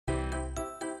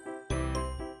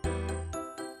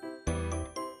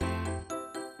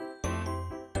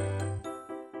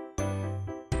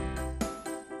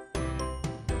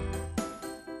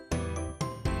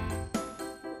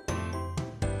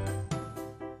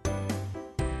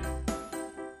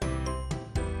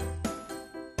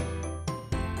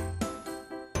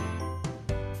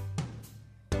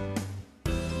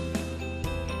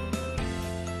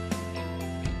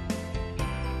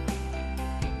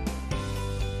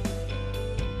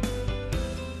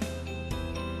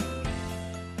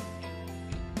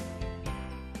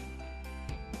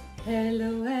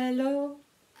Hello, hello.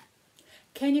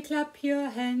 Can you clap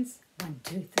your hands? 1,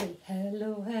 2, 3.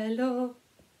 Hello, hello.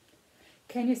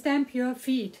 Can you stamp your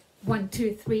feet? 1,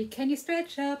 2, 3. Can you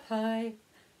stretch up high?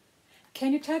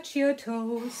 Can you touch your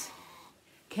toes?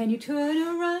 Can you turn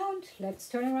around? Let's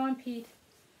turn around, Pete.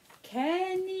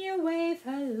 Can you wave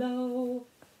hello?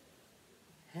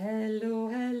 Hello,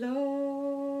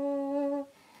 hello.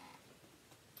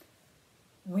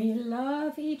 We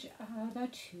love each other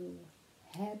too.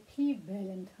 Happy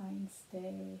Valentine's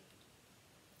Day.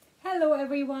 Hello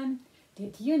everyone.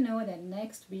 Did you know that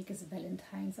next week is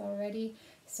Valentine's already?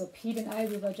 So Pete and I,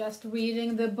 we were just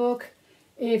reading the book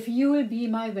If You Will Be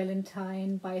My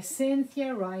Valentine by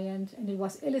Cynthia Ryan, and it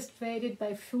was illustrated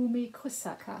by Fumi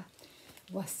Kosaka.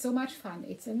 It was so much fun.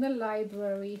 It's in the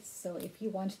library, so if you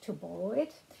want to borrow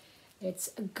it,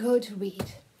 it's a good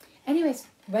read. Anyways,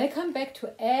 welcome back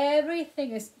to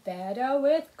Everything is Better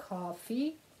with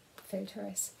Coffee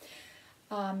Filters.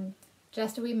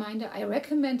 Just a reminder, I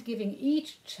recommend giving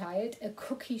each child a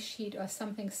cookie sheet or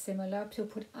something similar to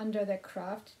put under their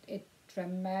craft. It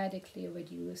dramatically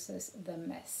reduces the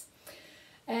mess.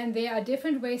 And there are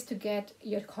different ways to get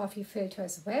your coffee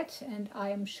filters wet, and I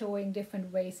am showing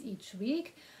different ways each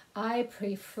week. I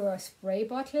prefer spray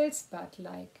bottles, but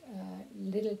like a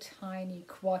little tiny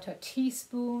quarter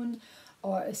teaspoon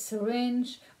or a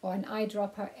syringe or an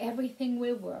eyedropper, everything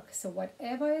will work. So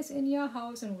whatever is in your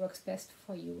house and works best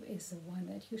for you is the one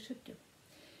that you should do.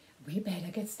 We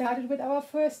better get started with our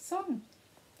first song.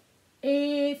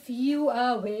 If you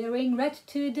are wearing red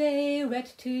today,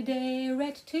 red today,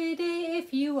 red today,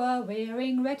 if you are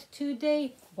wearing red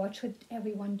today, what should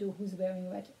everyone do who's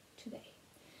wearing red today?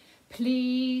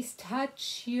 Please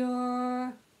touch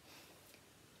your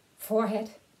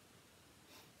forehead.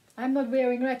 I'm not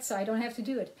wearing red, so I don't have to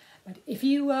do it. But if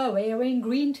you are wearing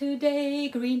green today,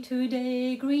 green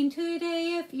today, green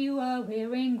today, if you are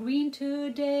wearing green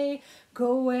today,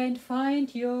 go and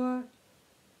find your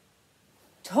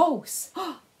toes.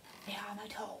 There are my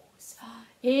toes.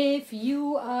 If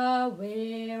you are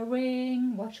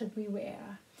wearing, what should we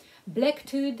wear? Black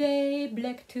today,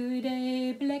 black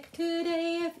today, black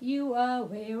today. If you are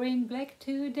wearing black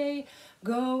today,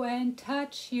 go and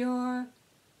touch your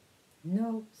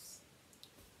nose.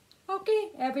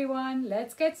 Okay, everyone,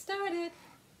 let's get started.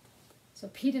 So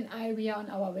Pete and I, we are on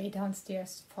our way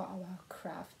downstairs for our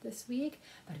craft this week,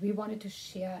 but we wanted to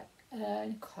share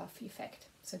a coffee fact.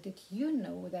 So did you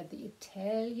know that the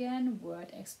Italian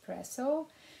word espresso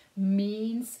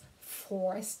means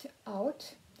forced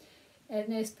out? An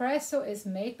espresso is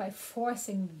made by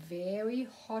forcing very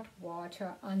hot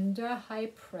water under high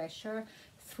pressure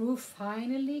through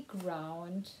finely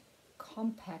ground,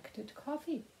 compacted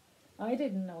coffee. I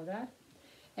didn't know that.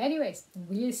 Anyways,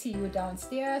 we'll see you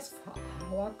downstairs for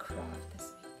our craft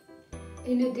this week.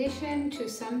 In addition to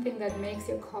something that makes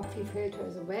your coffee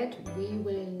filters wet, we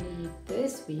will need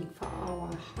this week for our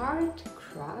heart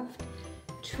craft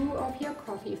 2 of your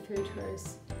coffee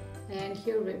filters and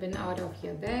your ribbon out of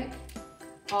your bag.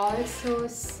 Also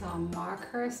some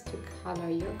markers to color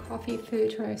your coffee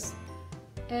filters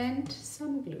and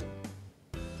some glue.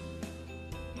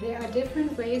 There are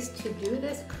different ways to do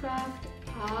this craft.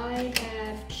 I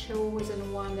have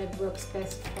chosen one that works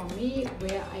best for me,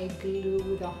 where I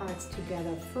glue the hearts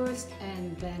together first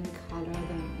and then color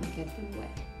them and get them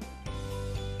wet.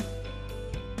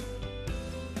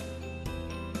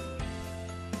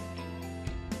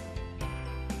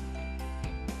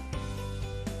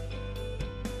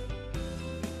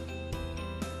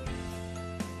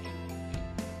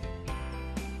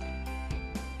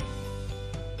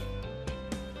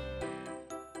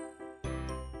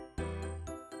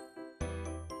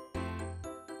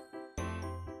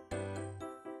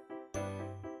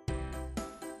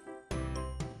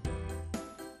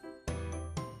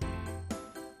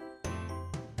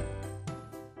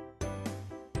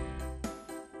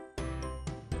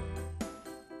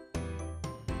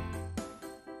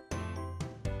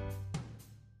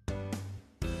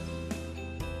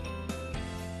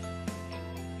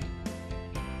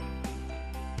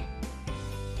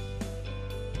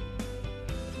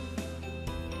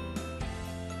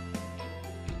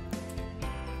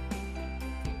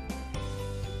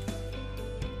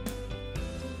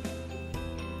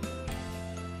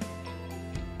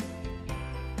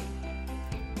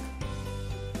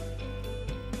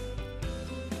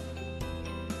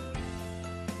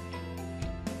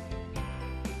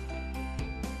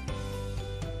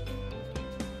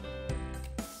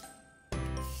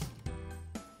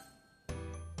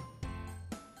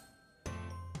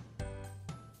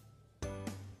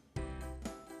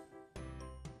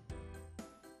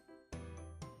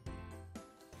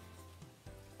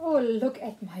 Oh, look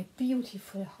at my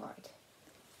beautiful heart.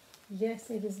 Yes,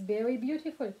 it is very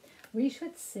beautiful. We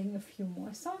should sing a few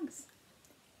more songs.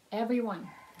 Everyone,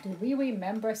 do we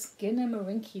remember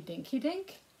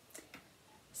Skinnamarink-a-Dinky-Dink?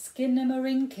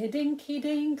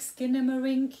 Skinnamarink-a-Dinky-Dink,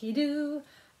 Skinnamarink-a-Doo,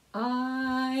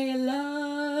 I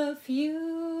love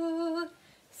you.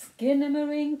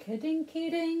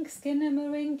 Skinnamarink-a-Dinky-Dink,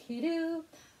 Skinnamarink-a-Doo,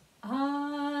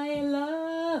 I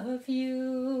love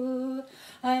you.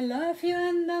 I love you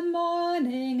in the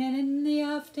morning and in the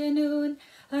afternoon.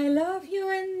 I love you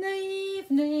in the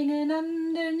evening and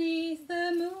underneath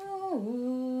the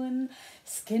moon.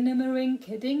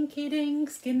 Skinnamarink-a-Dinky-Dink,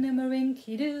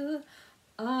 Skinnamarink-a-Doo,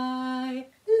 I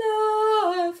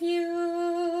love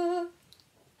you.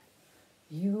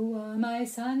 You are my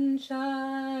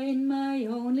sunshine, my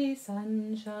only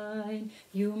sunshine.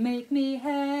 You make me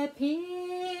happy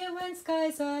when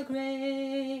skies are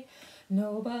grey.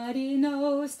 Nobody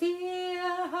knows,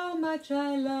 dear, how much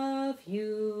I love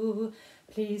you.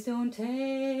 Please don't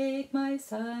take my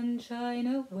sunshine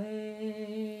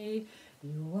away.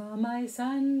 You are my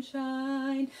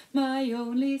sunshine, my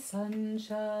only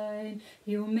sunshine.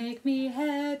 You make me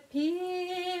happy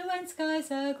when skies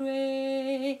are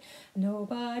grey.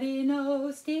 Nobody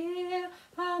knows, dear,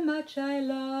 how much I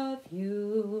love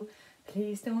you.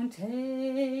 Please don't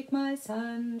take my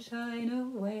sunshine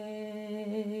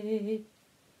away.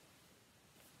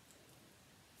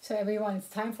 So everyone, it's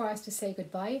time for us to say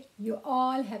goodbye. You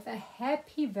all have a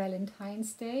happy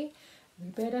Valentine's Day. We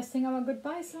better sing our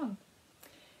goodbye song.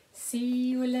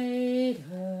 See you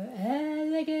later,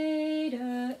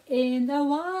 alligator, in the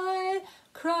wild,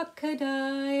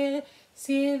 crocodile.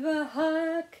 Give a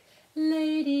hug,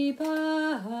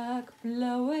 ladybug,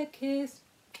 blow a kiss,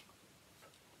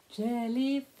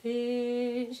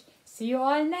 jellyfish. See you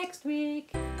all next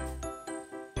week.